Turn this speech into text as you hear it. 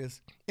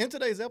In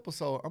today's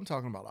episode, I'm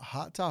talking about a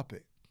hot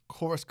topic,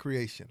 course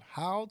creation.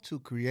 How to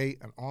create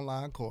an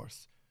online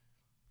course.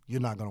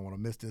 You're not going to want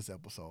to miss this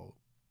episode.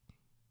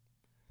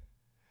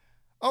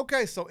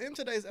 Okay, so in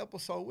today's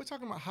episode, we're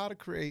talking about how to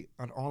create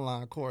an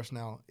online course.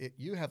 Now,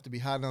 you have to be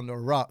hiding under a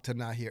rock to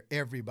not hear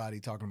everybody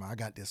talking about, I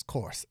got this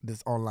course,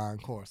 this online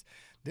course.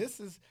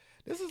 This is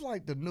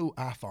like the new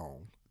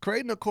iPhone.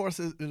 Creating a course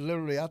is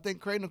literally, I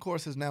think creating a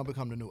course has now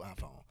become the new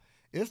iPhone.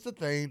 It's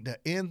the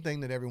end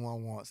thing that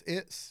everyone wants.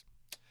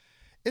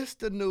 It's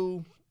the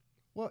new,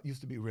 what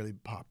used to be really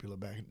popular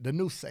back in the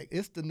new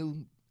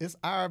Sega. It's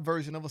our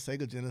version of a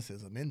Sega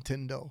Genesis, a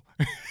Nintendo.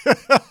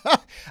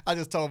 I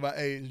just told my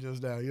age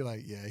just now. You're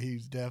like, yeah, he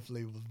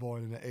definitely was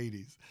born in the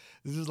 80s.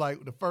 This is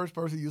like the first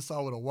person you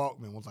saw with a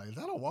Walkman was like, is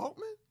that a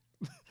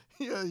Walkman?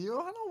 Yeah, you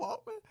don't have no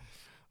Walkman?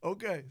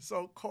 Okay,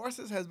 so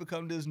courses has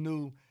become this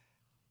new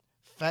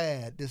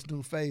fad, this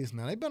new phase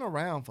now. They've been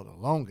around for the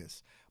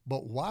longest.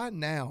 But why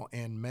now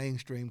in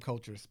mainstream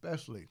culture,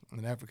 especially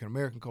in African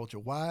American culture,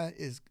 why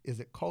is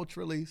it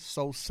culturally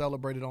so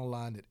celebrated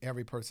online that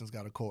every person's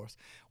got a course?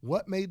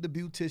 What made the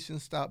beautician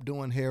stop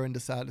doing hair and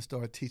decide to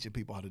start teaching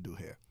people how to do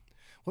hair?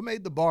 What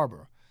made the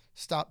barber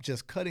stop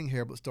just cutting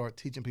hair but start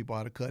teaching people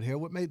how to cut hair?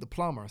 What made the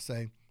plumber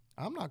say,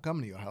 I'm not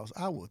coming to your house.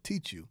 I will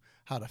teach you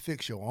how to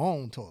fix your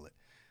own toilet?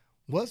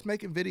 What's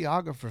making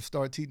videographers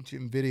start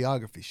teaching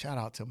videography? Shout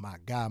out to my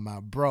guy,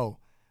 my bro,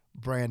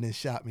 Brandon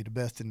shot me the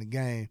best in the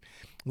game.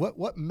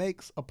 What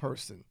makes a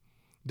person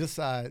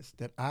decides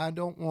that I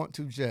don't want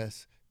to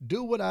just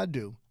do what I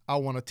do. I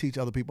want to teach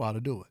other people how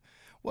to do it.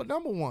 Well,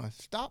 number one,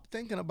 stop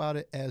thinking about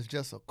it as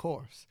just a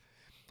course.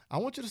 I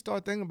want you to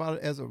start thinking about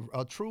it as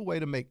a true way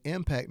to make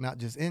impact, not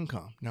just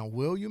income. Now,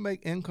 will you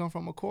make income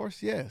from a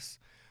course? Yes.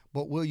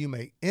 But will you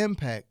make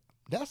impact?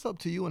 That's up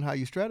to you and how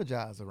you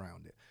strategize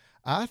around it.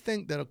 I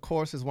think that a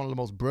course is one of the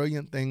most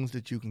brilliant things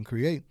that you can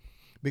create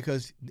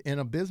because in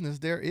a business,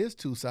 there is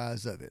two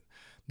sides of it.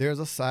 There's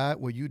a side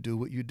where you do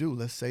what you do.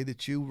 Let's say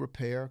that you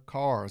repair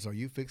cars or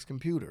you fix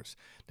computers.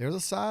 There's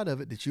a side of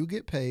it that you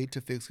get paid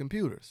to fix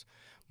computers.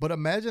 But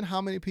imagine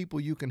how many people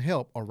you can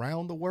help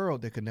around the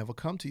world that could never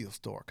come to your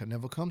store, could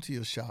never come to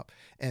your shop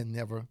and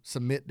never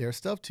submit their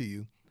stuff to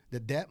you.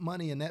 That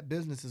money and that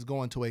business is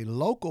going to a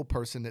local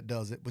person that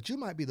does it, but you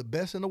might be the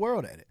best in the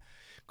world at it.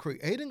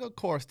 Creating a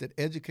course that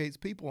educates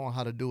people on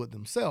how to do it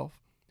themselves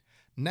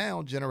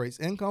now generates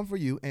income for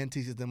you and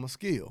teaches them a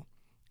skill.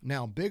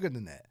 Now, bigger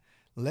than that,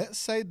 let's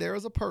say there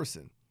is a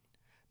person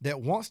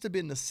that wants to be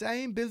in the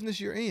same business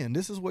you're in.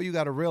 This is where you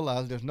got to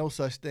realize there's no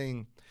such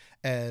thing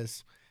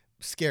as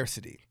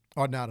scarcity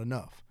or not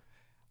enough.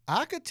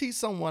 I could teach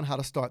someone how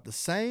to start the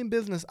same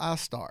business I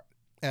start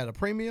at a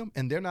premium,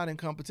 and they're not in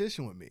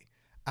competition with me.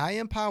 I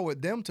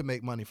empowered them to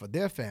make money for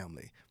their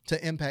family,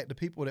 to impact the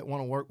people that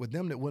want to work with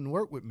them that wouldn't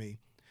work with me.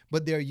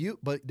 But they're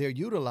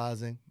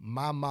utilizing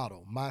my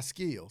model, my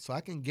skill. So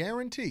I can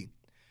guarantee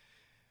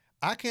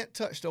I can't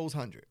touch those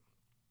 100,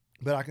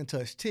 but I can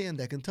touch 10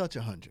 that can touch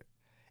 100.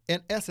 In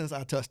essence,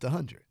 I touched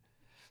 100.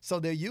 So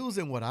they're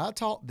using what I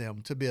taught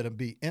them to be able to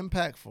be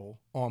impactful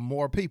on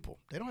more people.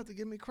 They don't have to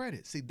give me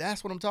credit. See,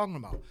 that's what I'm talking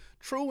about.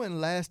 True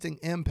and lasting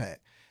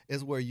impact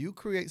is where you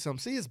create something.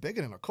 See, it's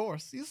bigger than a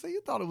course. You see,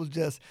 you thought it was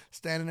just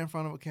standing in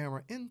front of a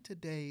camera. In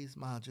today's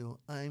module,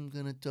 I'm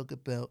going to talk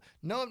about...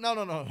 No.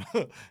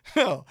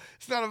 No,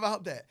 it's not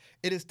about that.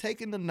 It is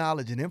taking the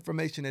knowledge and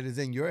information that is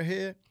in your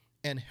head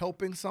and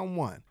helping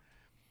someone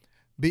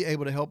be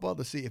able to help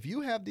others. See, if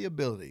you have the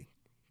ability...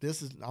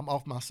 I'm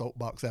off my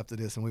soapbox after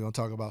this, and we're going to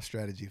talk about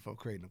strategy for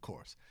creating a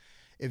course.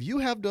 If you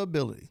have the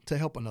ability to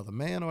help another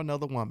man or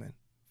another woman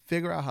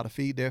figure out how to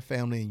feed their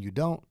family and you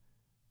don't,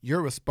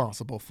 you're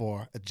responsible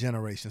for a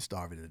generation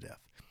starving to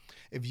death.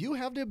 If you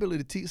have the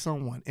ability to teach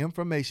someone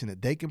information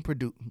that they can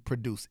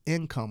produce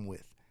income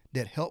with,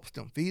 that helps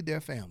them feed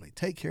their family,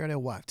 take care of their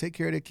wife, take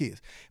care of their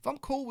kids. If I'm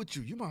cool with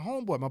you, you're my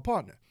homeboy, my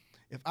partner.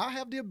 If I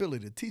have the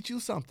ability to teach you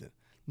something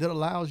that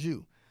allows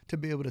you to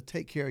be able to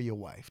take care of your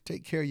wife,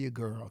 take care of your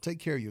girl, take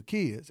care of your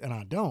kids, and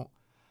I don't,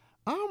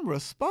 I'm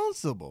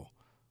responsible.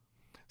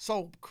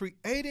 So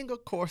creating a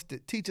course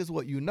that teaches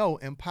what you know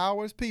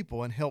empowers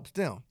people and helps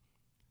them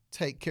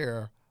take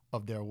care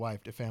of their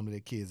wife, their family, their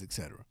kids,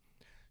 etc.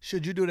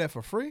 Should you do that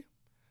for free?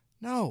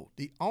 No.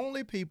 The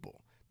only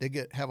people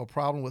that have a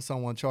problem with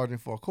someone charging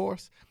for a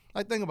course,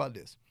 like think about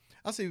this.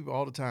 I see people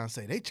all the time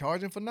say they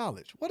charging for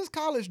knowledge. What does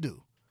college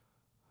do?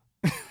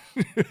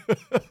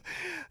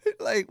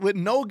 Like with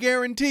no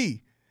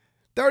guarantee,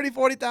 30,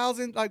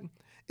 40,000. Like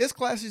it's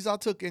classes I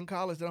took in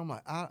college that I'm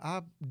like,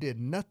 I did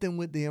nothing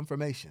with the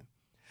information.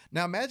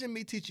 Now imagine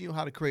me teaching you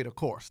how to create a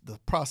course, the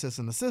process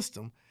and the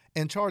system,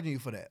 and charging you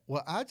for that.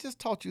 Well, I just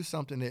taught you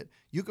something that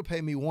you could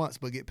pay me once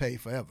but get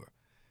paid forever.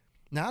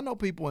 Now I know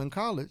people in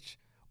college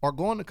or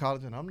going to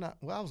college, and I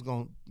was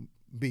going to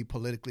be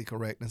politically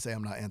correct and say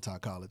I'm not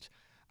anti-college.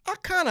 I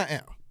kind of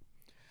am.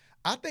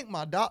 I think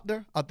my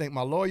doctor, I think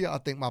my lawyer, I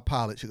think my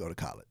pilot should go to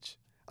college.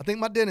 I think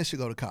my dentist should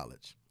go to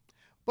college.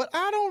 But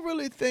I don't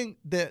really think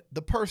that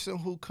the person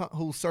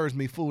who serves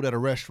me food at a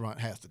restaurant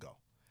has to go.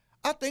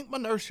 I think my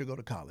nurse should go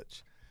to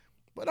college.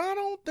 But I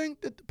don't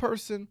think that the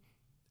person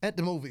at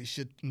the movies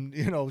should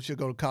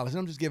go to college.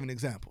 I'm just giving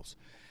examples.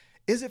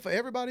 Is it for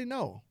everybody?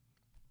 No.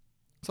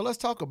 So let's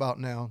talk about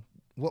now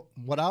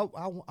what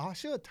I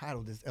should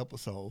title this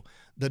episode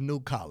 "The New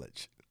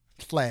College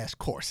 /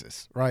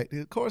 Courses." Right?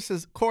 Course.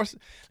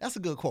 That's a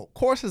good quote.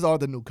 Courses are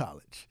the new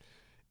college.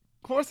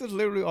 Courses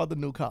literally are the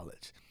new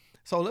college.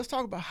 So let's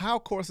talk about how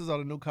courses are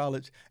the new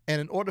college. And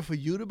in order for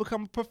you to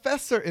become a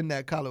professor in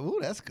that college, ooh,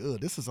 that's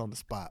good. This is on the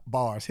spot.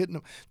 Bars, hitting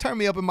them. Turn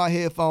me up in my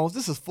headphones.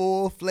 This is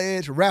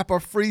full-fledged rapper,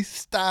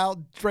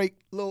 freestyle, Drake,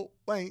 Lil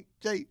Wayne,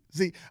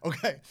 Jay-Z.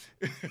 Okay.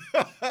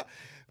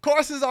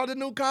 Courses are the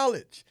new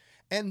college.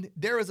 And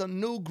there is a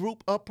new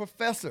group of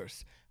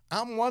professors.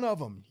 I'm one of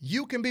them.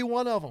 You can be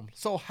one of them.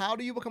 So how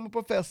do you become a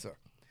professor?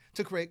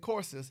 To create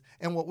courses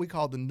in what we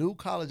call the new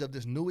college of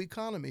this new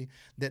economy,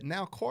 that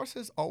now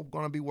courses are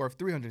going to be worth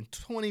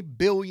 $320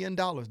 billion.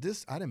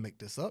 This, I didn't make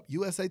this up.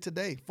 USA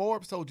Today,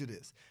 Forbes told you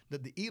this,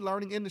 that the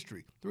e-learning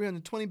industry,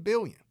 $320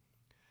 billion.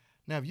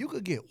 Now, if you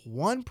could get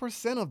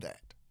 1% of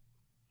that,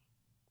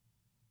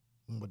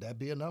 would that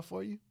be enough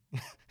for you?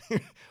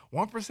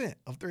 1%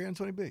 of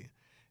 $320 billion.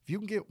 If you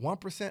can get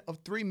 1%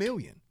 of $3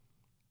 million,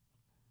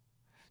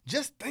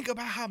 just think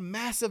about how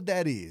massive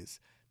that is.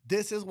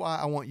 This is why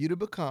I want you to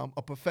become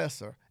a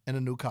professor in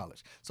a new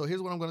college. So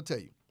here's what I'm going to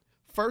tell you.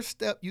 First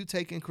step you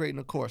take in creating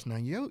a course. Now,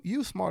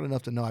 you smart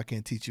enough to know I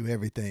can't teach you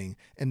everything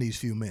in these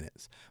few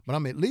minutes, but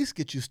I'm at least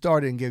get you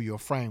started and give you a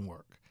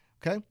framework,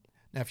 okay?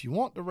 Now, if you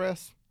want the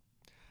rest,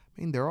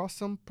 I mean, there are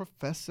some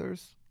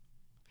professors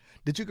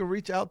that you can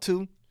reach out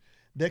to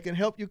that can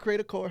help you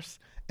create a course,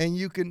 and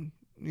you can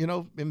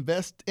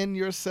invest in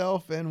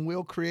yourself, and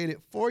we'll create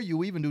it for you.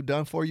 We even do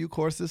done-for-you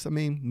courses. I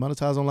mean,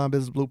 Monetize Online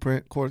Business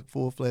Blueprint, course,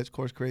 full-fledged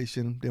course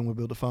creation. Then we'll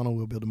build the funnel.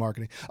 We'll build the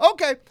marketing.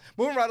 Okay,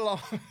 moving right along.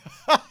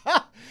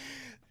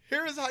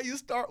 Here is how you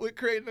start with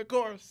creating a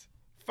course.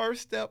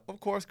 First step of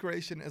course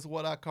creation is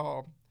what I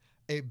call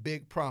a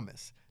big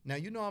promise. Now,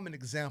 I'm an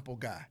example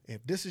guy.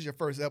 If this is your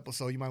first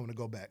episode, you might want to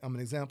go back. I'm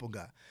an example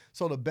guy.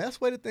 So the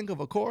best way to think of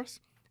a course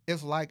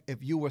is like if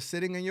you were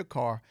sitting in your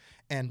car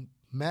and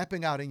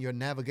mapping out in your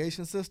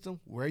navigation system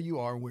where you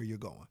are and where you're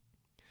going.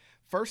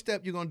 First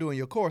step you're going to do in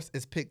your course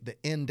is pick the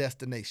end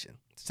destination,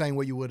 same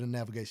way you would in a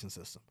navigation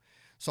system.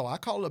 So I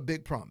call it a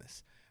big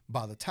promise.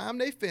 By the time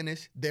they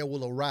finish, they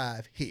will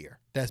arrive here.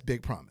 That's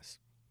big promise.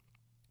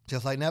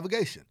 Just like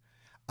navigation.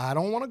 I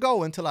don't want to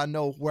go until I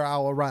know where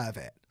I'll arrive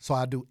at. So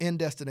I do end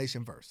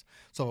destination first.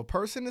 So if a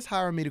person is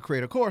hiring me to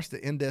create a course,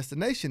 the end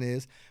destination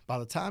is by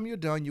the time you're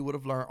done, you would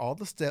have learned all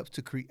the steps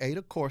to create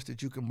a course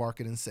that you can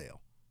market and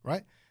sell,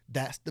 right?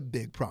 That's the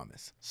big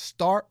promise.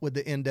 Start with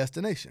the end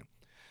destination.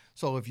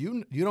 So if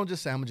you don't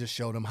just say, I'm going to just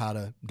show them how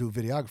to do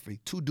videography.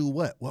 To do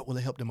what? What will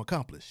it help them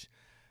accomplish?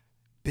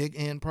 Big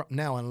end.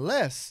 Now,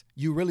 unless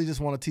you really just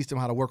want to teach them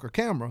how to work a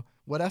camera,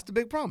 well, that's the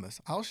big promise.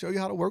 I'll show you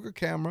how to work a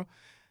camera.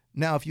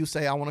 Now, if you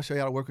say, I want to show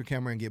you how to work a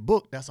camera and get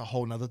booked, that's a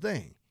whole nother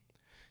thing.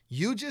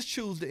 You just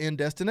choose the end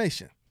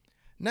destination.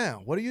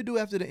 Now, what do you do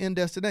after the end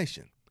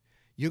destination?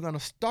 You're going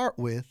to start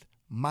with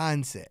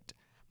mindset.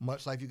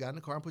 Much like you got in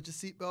the car and put your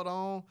seatbelt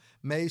on,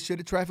 made sure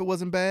the traffic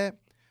wasn't bad.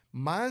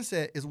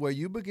 Mindset is where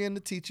you begin to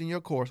teach in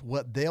your course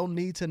what they'll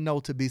need to know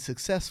to be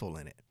successful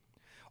in it.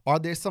 Are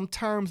there some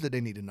terms that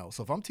they need to know?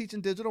 So if I'm teaching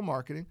digital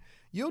marketing,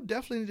 you'll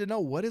definitely need to know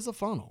what is a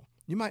funnel.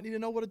 You might need to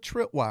know what a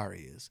tripwire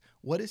is.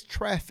 What is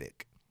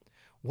traffic?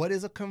 What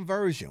is a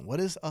conversion? What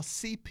is a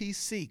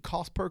CPC,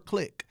 cost per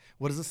click?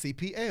 What is a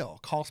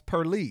CPL, cost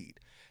per lead?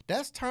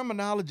 That's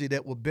terminology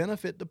that will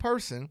benefit the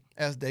person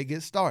as they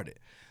get started.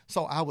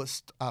 So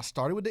I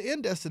started with the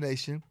end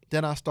destination,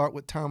 then I start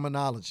with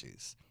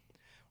terminologies.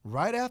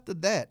 Right after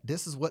that,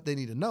 this is what they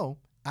need to know.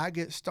 I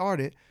get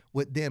started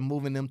with then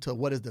moving them to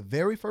what is the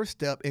very first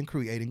step in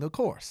creating a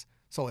course.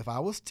 So if I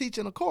was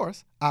teaching a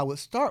course, I would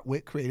start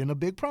with creating a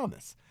big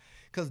promise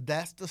because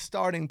that's the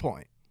starting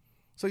point.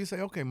 So you say,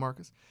 okay,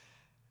 Marcus.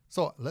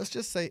 So let's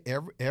just say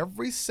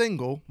every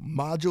single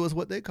module is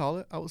what they call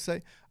it. I would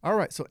say, all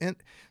right.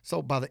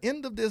 So by the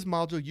end of this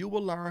module, you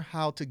will learn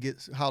how to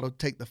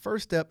take the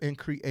first step in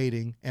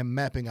creating and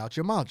mapping out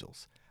your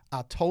modules.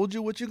 I told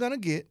you what you're going to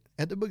get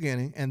at the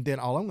beginning, and then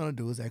all I'm going to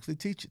do is actually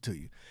teach it to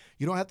you.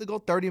 You don't have to go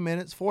 30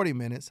 minutes, 40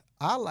 minutes.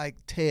 I like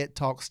TED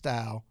Talk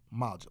style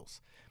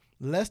modules.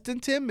 Less than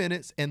 10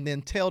 minutes, and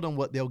then tell them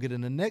what they'll get in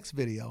the next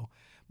video.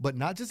 But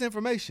not just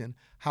information,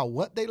 how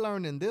what they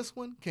learned in this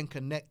one can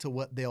connect to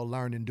what they'll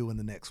learn and do in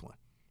the next one.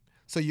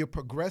 So you're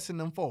progressing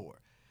them forward.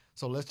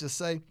 So let's just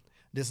say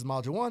this is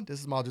module 1, this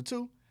is module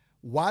 2.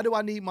 Why do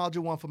I need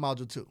module 1 for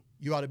module 2?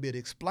 You ought to be able to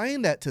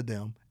explain that to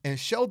them and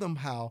show them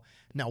how.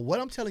 Now, what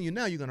I'm telling you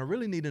now, you're going to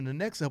really need in the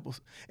next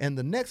episode and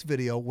the next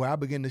video where I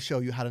begin to show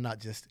you how to not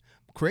just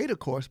create a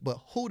course, but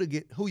who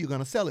you're going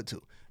to sell it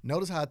to.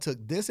 Notice how I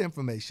took this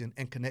information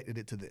and connected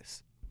it to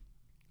this.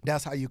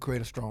 That's how you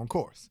create a strong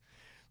course.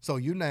 So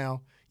you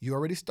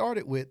already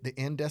started with the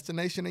end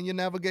destination in your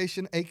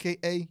navigation,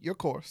 AKA your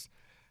course,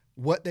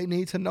 what they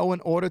need to know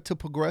in order to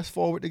progress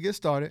forward to get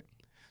started.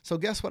 So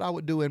guess what I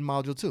would do in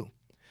module 2?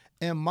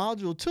 In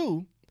module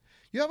 2,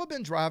 You ever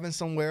been driving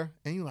somewhere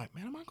and you're like,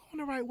 man, am I going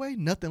the right way?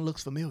 Nothing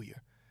looks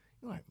familiar.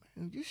 You're like,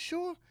 man, you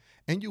sure?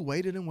 And you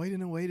waited and waited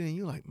and waited, and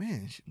you're like,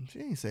 man, she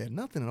ain't said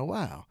nothing in a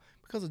while.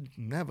 Because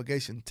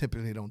navigation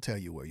typically don't tell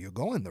you where you're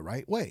going the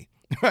right way,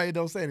 right? It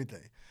don't say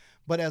anything.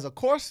 But as a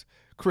course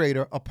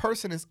creator, a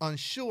person is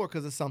unsure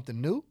because it's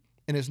something new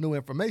and it's new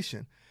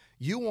information.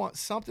 You want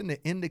something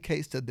that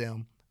indicates to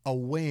them a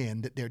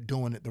win that they're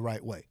doing it the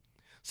right way.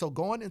 So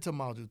going into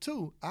module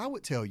 2, I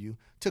would tell you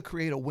to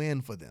create a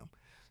win for them,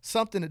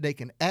 something that they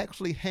can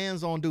actually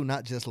hands-on do,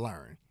 not just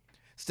learn.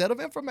 Instead of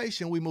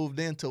information, we moved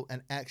into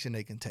an action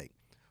they can take.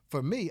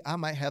 For me, I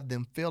might have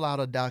them fill out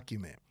a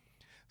document.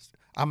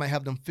 I might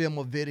have them film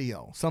a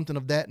video, something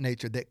of that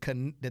nature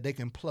that they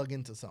can plug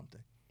into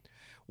something.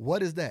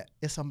 What is that?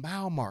 It's a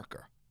mile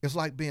marker. It's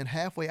like being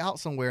halfway out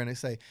somewhere and they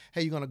say,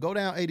 hey, you're going to go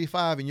down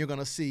 85 and you're going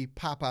to see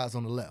Popeyes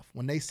on the left.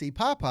 When they see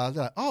Popeyes,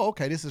 they're like, oh,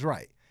 okay, this is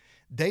right.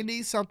 They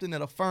need something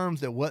that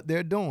affirms that what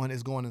they're doing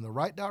is going in the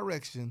right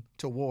direction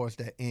towards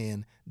that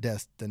end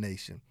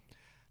destination.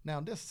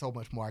 Now, there's so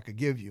much more I could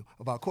give you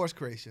about course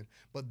creation,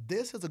 but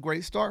this is a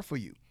great start for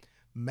you.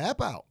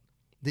 Map out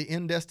the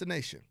end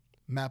destination.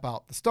 Map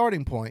out the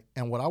starting point,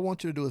 and what I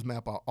want you to do is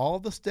map out all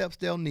the steps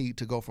they'll need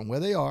to go from where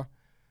they are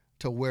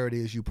to where it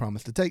is you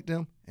promised to take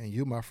them, and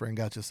you, my friend,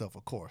 got yourself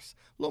a course.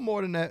 A little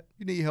more than that,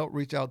 you need help,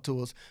 reach out to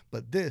us,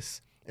 but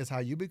this is how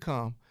you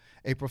become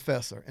a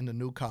professor in the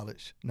new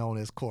college known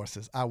as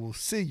Courses. I will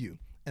see you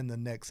in the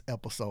next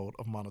episode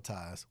of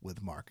Monetize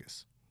with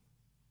Marcus.